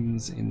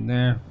 Salians in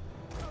there.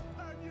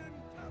 Companion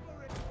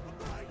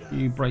cavalry!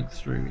 You break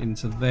through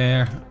into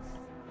there.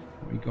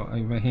 What we got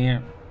over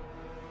here?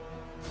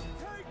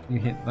 You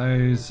hit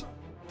those.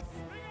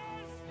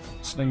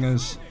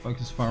 Slingers,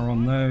 focus fire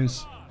on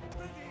those.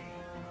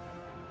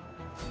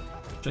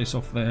 Chase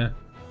off there.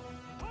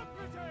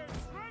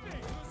 Hoplites ready!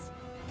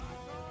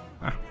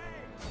 Ah,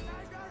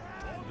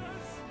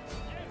 Orders!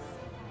 Yes!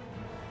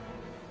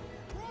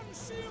 Run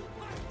shield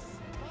planks!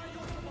 By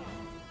your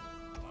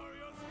command!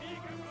 Warriors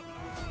eager for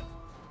blood!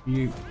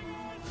 you.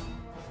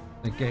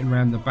 They're getting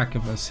around the back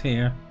of us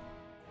here.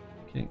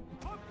 Okay.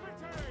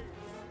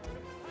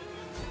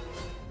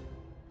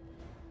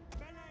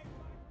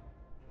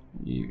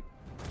 You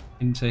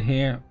into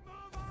here.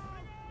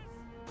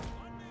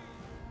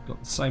 Got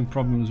the same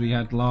problems we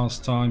had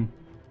last time.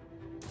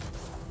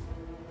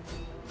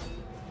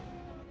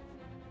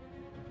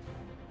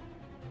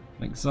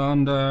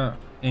 Alexander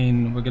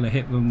in. We're going to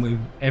hit them with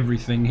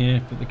everything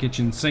here. Put the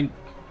kitchen sink.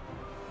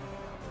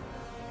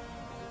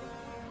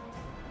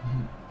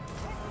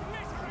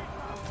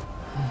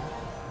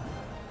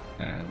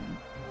 And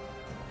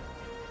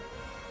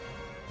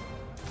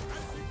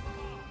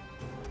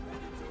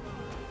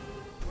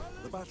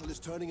The battle is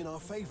turning in our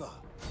favor.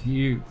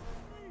 you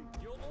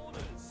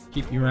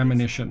keep your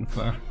ammunition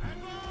for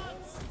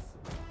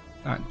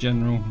that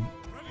general.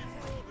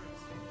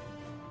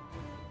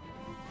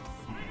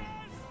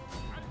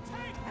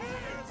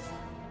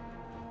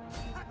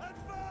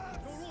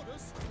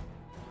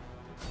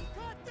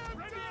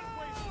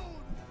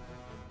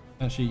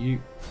 Actually,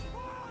 you.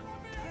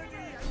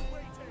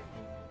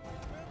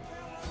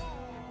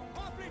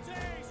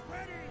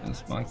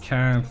 That's my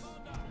cav.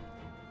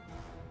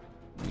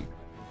 You.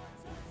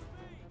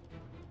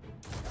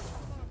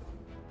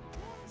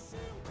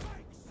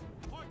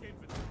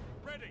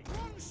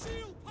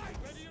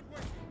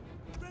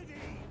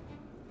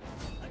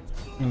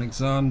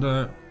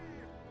 Alexander.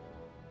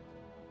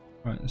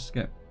 Right, let's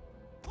get.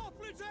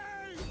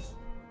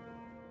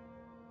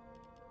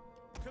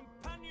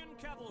 Companion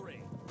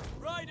cavalry,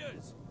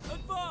 riders,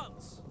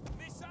 advance!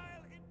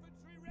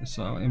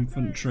 Missile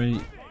infantry. By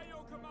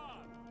your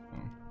command,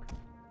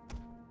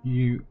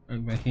 You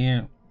over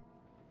here.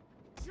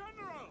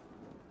 General!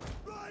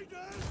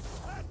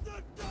 Riders at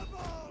the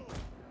double!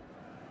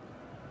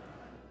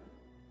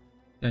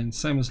 Again,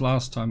 same as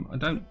last time. I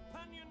don't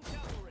Companion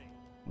cavalry,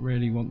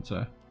 really want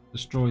to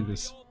destroy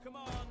this. your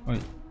command.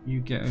 Right, you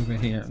get over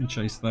here and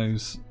chase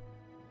those.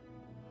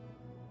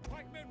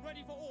 Pikemen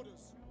ready for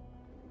orders.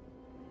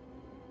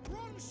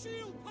 Run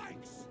shield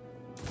pikes!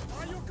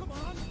 By your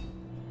command.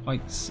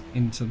 Pikes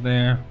into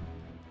there.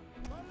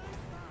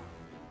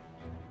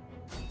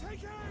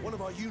 Take aim! One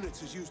of our units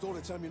has used all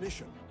its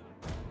ammunition.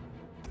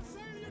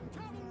 Thessalian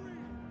cavalry!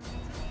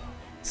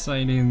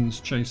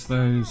 Salians, chase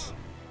those.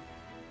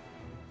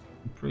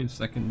 Improve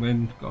second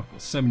wind. God,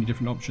 got so many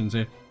different options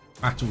here.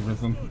 Battle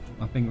rhythm.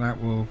 I think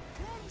that will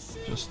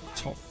just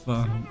top the.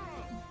 And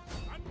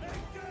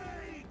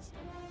engage!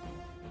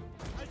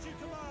 As you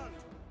command.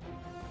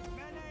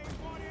 Melee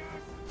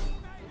warriors!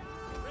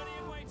 Ready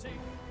and waiting.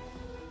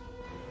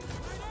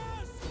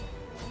 Riders!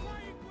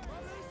 Flying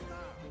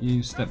west!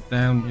 You step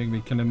down. You're gonna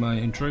be killing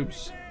my own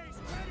troops.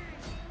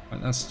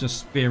 Right, that's just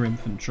spear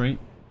infantry.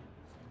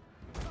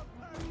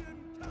 Companion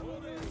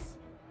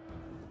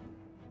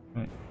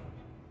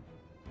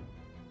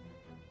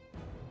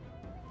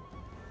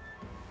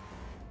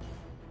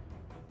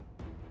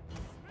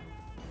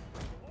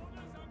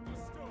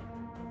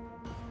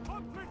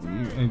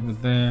you over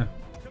there.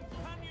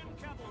 Companion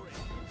cavalry.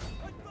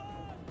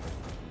 Advance!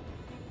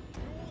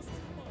 Yours to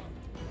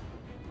command.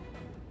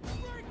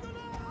 Break the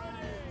line!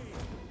 Ready!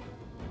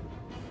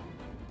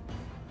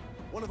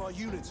 One of our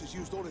units has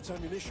used all its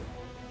ammunition.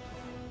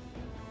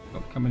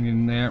 Got coming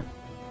in there.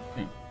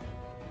 Okay.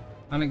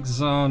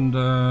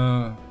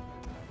 Alexander.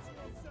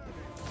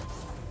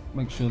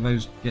 Make sure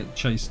those get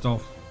chased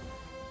off.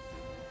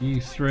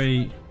 You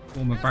three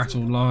form a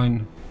battle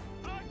line.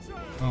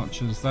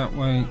 Archers that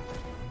way.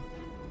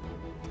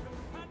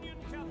 Companion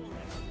cavalry.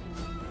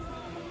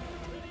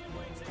 Ready and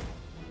waiting.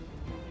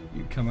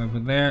 You come over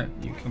there.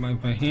 You come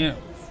over here.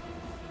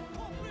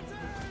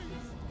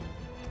 Operatives!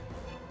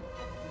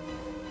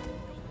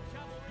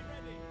 Cavalry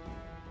ready.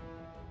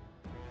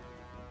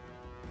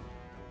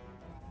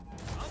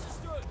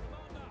 Understood,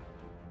 Commander.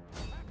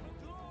 Back for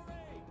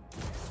glory.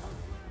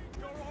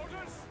 Your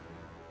orders.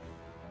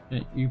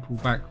 Okay, you pull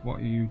back.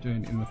 What are you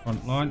doing in the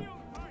front line?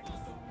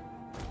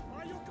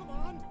 By your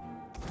command.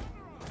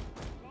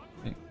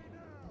 Okay.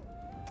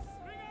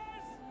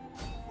 Slingers!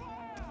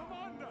 Fire!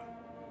 Commander!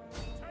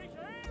 Take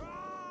aim!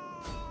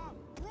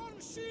 Run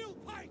shield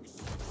pikes!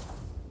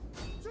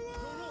 To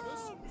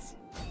arms!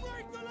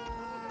 Break the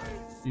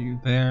lines! You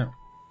there.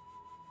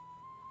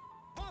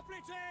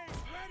 Hoplites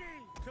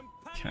ready!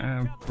 Companion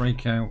Cav, cavalry!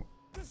 breakout.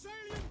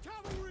 Dusklleion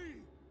cavalry!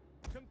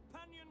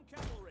 Companion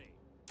cavalry!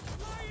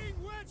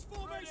 Flying wedge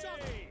formation!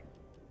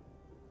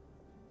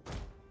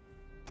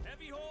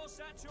 Heavy horse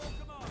at your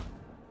command!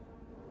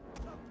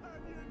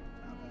 Companion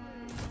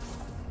cavalry!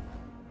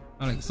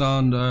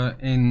 Alexander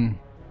in.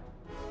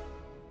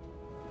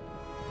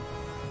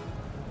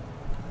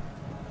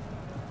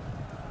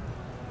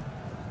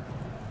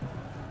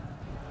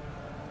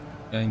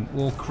 Going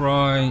war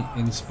cry,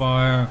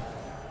 inspire.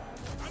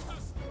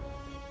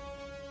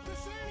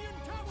 Dusklleion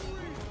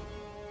cavalry!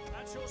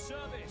 At your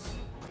service!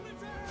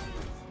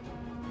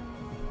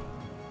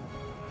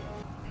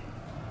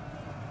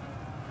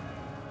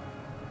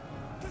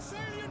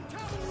 Dusklleion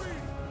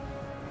cavalry!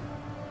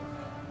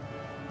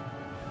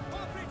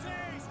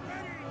 Hoplites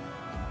ready!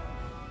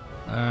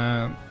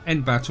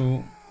 End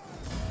battle.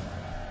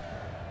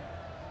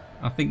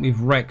 I think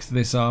we've wrecked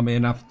this army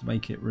enough to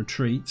make it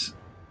retreat.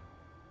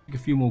 A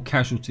few more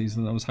casualties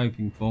than I was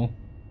hoping for,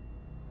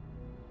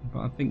 but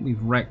I think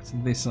we've wrecked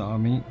this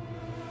army,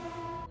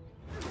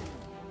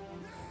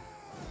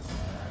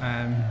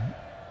 and I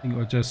think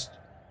we'll just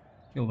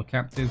kill the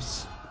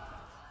captives.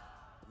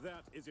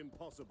 That is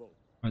impossible.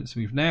 Right,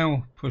 so we've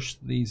now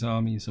pushed these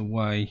armies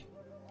away.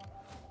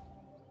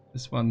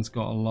 This one's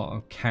got a lot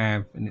of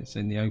cav and it's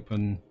in the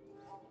open.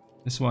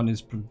 This one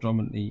is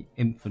predominantly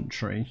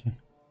infantry.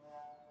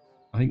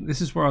 I think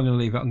this is where I'm going to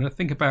leave it. I'm going to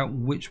think about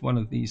which one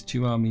of these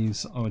two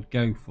armies I would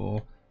go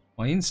for.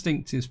 My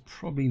instinct is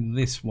probably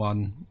this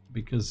one,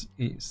 because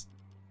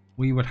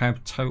we would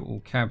have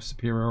total cav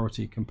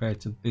superiority compared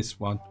to this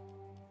one.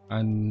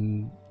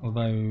 And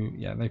although,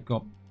 yeah, they've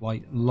got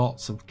like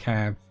lots of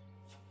cav,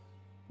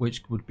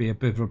 which would be a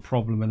bit of a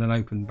problem in an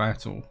open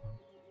battle.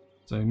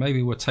 So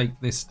maybe we'll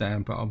take this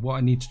down, but what I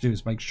need to do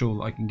is make sure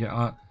that I can get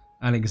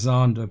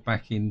Alexander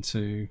back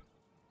into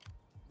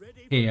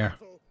here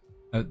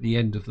at the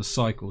end of the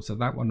cycle. So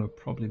that one would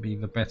probably be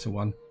the better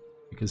one,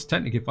 because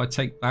technically if I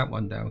take that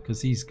one down,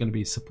 because he's going to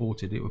be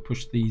supported, it would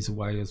push these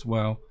away as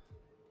well.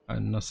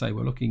 And I say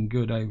we're looking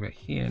good over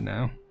here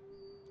now.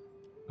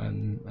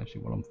 And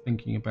actually, while I'm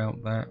thinking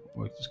about that,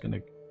 we're just going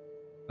to,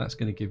 that's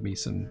going to give me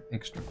some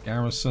extra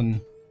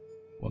garrison.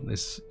 Want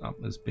this up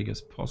as big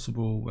as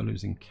possible. We're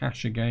losing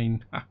cash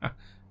again.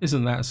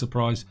 Isn't that a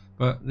surprise?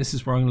 But this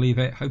is where I'm going to leave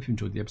it. Hope you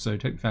enjoyed the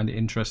episode. Hope you found it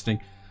interesting.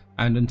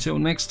 And until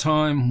next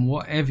time,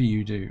 whatever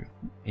you do,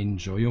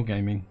 enjoy your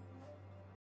gaming.